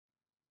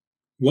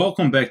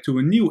Welcome back to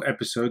a new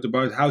episode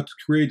about how to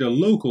create a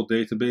local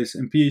database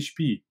in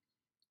PHP.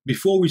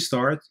 Before we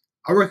start,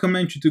 I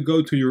recommend you to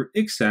go to your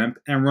Xampp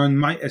and run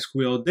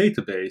MySQL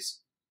database.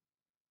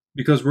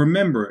 Because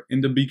remember,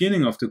 in the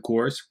beginning of the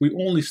course, we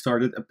only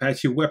started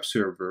Apache Web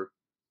Server.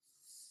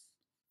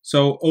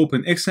 So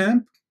open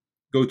Xampp,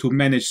 go to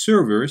Manage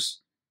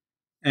Servers,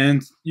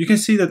 and you can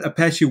see that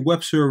Apache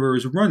Web Server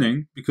is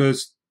running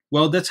because,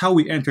 well, that's how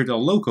we entered a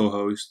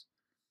localhost.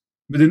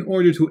 But in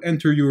order to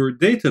enter your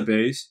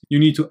database, you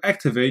need to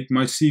activate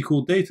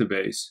MySQL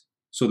database.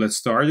 So let's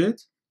start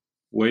it.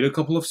 Wait a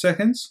couple of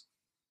seconds.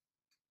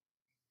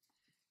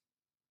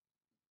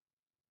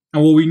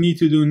 And what we need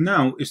to do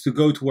now is to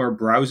go to our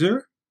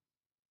browser,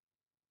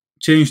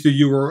 change the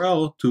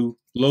URL to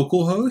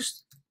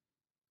localhost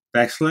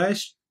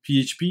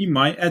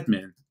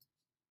 /phpMyAdmin.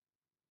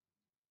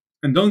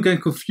 And don't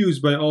get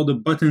confused by all the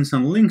buttons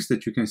and links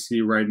that you can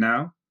see right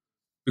now,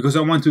 because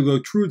I want to go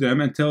through them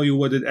and tell you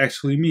what it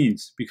actually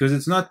means, because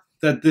it's not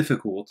that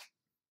difficult.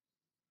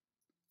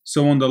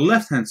 So on the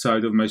left-hand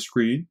side of my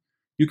screen,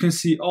 you can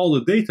see all the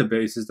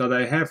databases that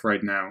I have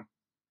right now.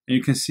 And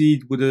you can see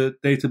it with a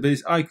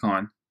database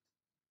icon.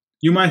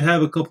 You might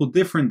have a couple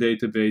different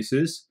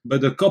databases,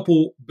 but a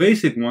couple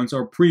basic ones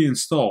are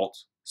pre-installed,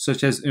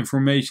 such as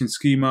Information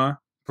Schema,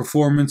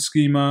 Performance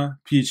Schema,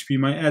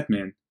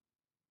 PHPMyAdmin.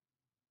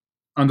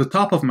 On the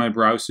top of my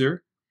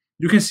browser,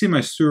 you can see my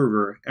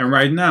server, and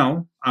right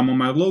now I'm on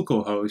my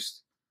local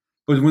host.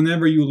 But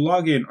whenever you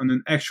log in on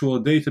an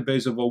actual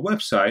database of a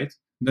website,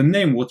 the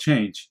name will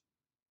change.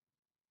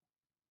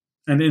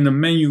 And in the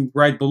menu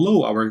right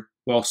below our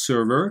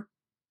server,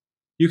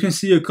 you can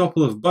see a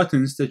couple of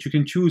buttons that you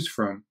can choose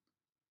from.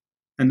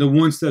 And the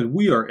ones that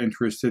we are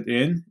interested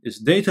in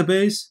is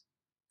Database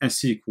and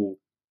SQL.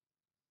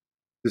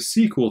 The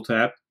SQL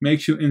tab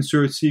makes you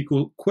insert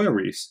SQL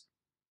queries.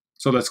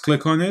 So let's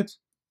click on it.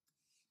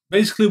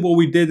 Basically what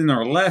we did in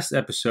our last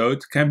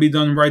episode can be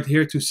done right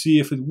here to see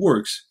if it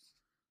works.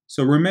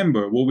 So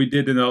remember, what we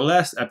did in our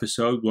last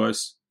episode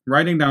was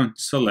writing down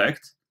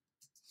select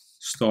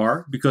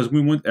star because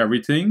we want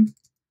everything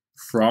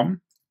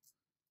from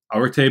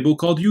our table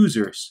called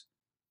users.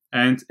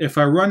 And if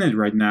I run it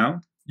right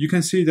now, you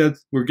can see that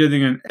we're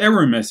getting an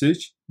error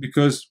message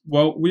because,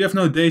 well, we have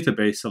no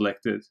database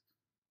selected.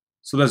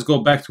 So let's go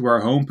back to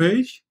our home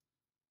page.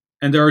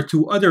 And there are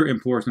two other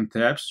important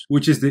tabs,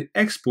 which is the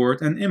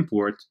export and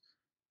import.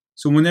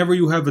 So whenever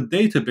you have a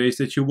database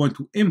that you want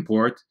to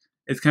import,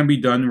 it can be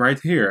done right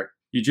here.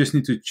 You just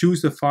need to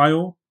choose the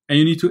file and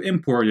you need to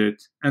import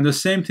it. And the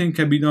same thing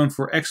can be done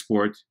for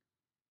export.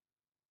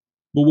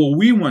 But what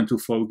we want to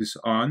focus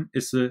on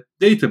is the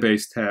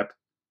database tab.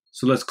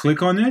 So let's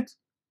click on it.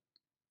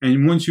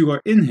 And once you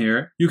are in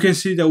here, you can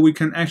see that we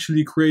can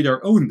actually create our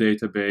own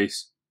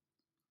database.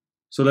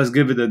 So let's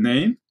give it a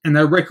name, and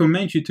I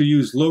recommend you to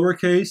use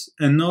lowercase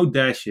and no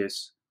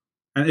dashes.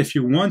 And if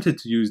you wanted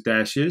to use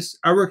dashes,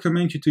 I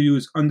recommend you to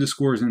use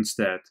underscores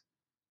instead.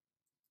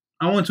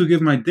 I want to give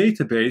my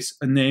database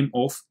a name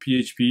of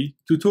PHP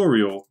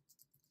tutorial.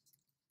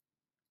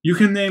 You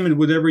can name it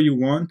whatever you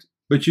want,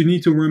 but you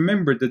need to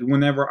remember that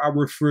whenever I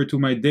refer to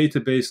my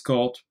database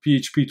called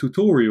PHP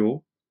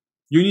tutorial,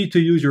 you need to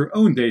use your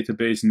own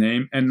database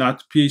name and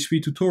not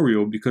PHP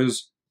tutorial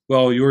because,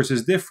 well, yours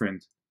is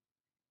different.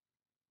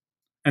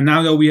 And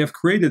now that we have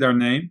created our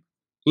name,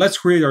 let's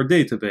create our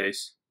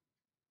database.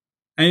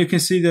 And you can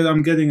see that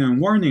I'm getting a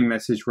warning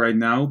message right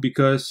now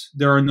because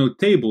there are no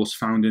tables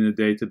found in the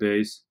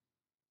database.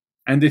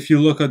 And if you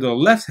look at the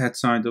left-hand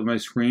side of my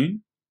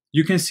screen,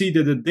 you can see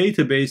that the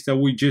database that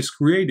we just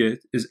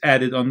created is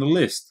added on the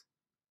list.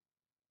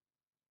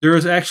 There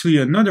is actually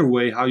another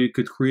way how you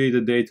could create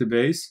a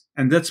database,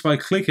 and that's by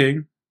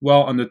clicking,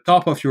 well, on the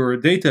top of your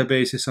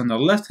databases on the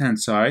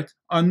left-hand side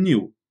on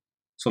New.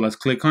 So let's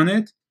click on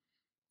it.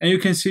 And you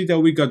can see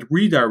that we got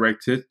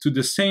redirected to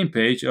the same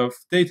page of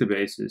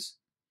databases.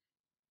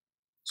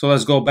 So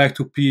let's go back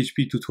to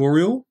PHP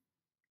tutorial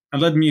and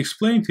let me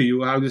explain to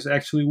you how this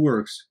actually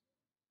works.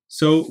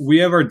 So we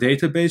have our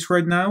database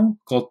right now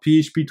called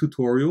PHP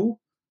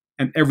tutorial,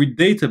 and every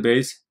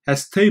database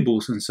has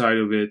tables inside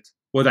of it.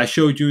 What I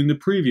showed you in the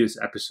previous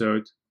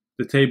episode,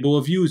 the table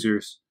of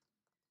users.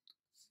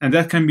 And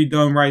that can be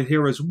done right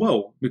here as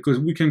well, because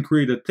we can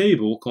create a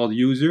table called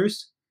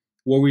users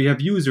where we have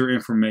user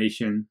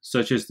information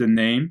such as the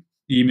name,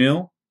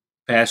 email,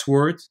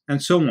 password, and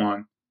so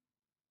on.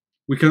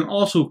 We can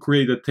also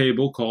create a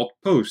table called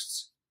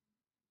posts.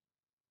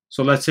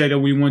 So let's say that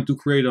we want to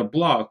create a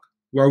blog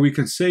where we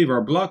can save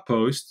our blog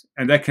post,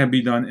 and that can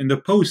be done in the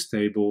post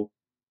table.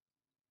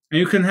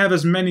 And you can have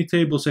as many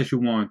tables as you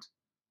want.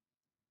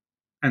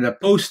 And a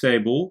post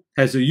table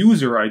has a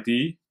user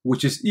ID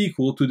which is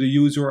equal to the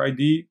user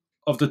ID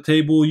of the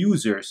table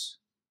users.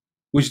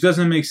 Which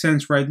doesn't make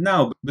sense right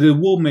now, but it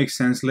will make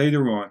sense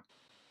later on.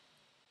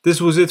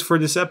 This was it for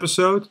this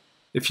episode.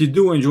 If you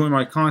do enjoy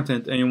my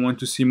content and you want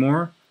to see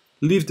more,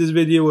 leave this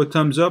video a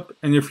thumbs up,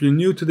 and if you're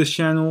new to this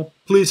channel,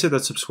 please hit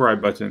that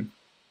subscribe button.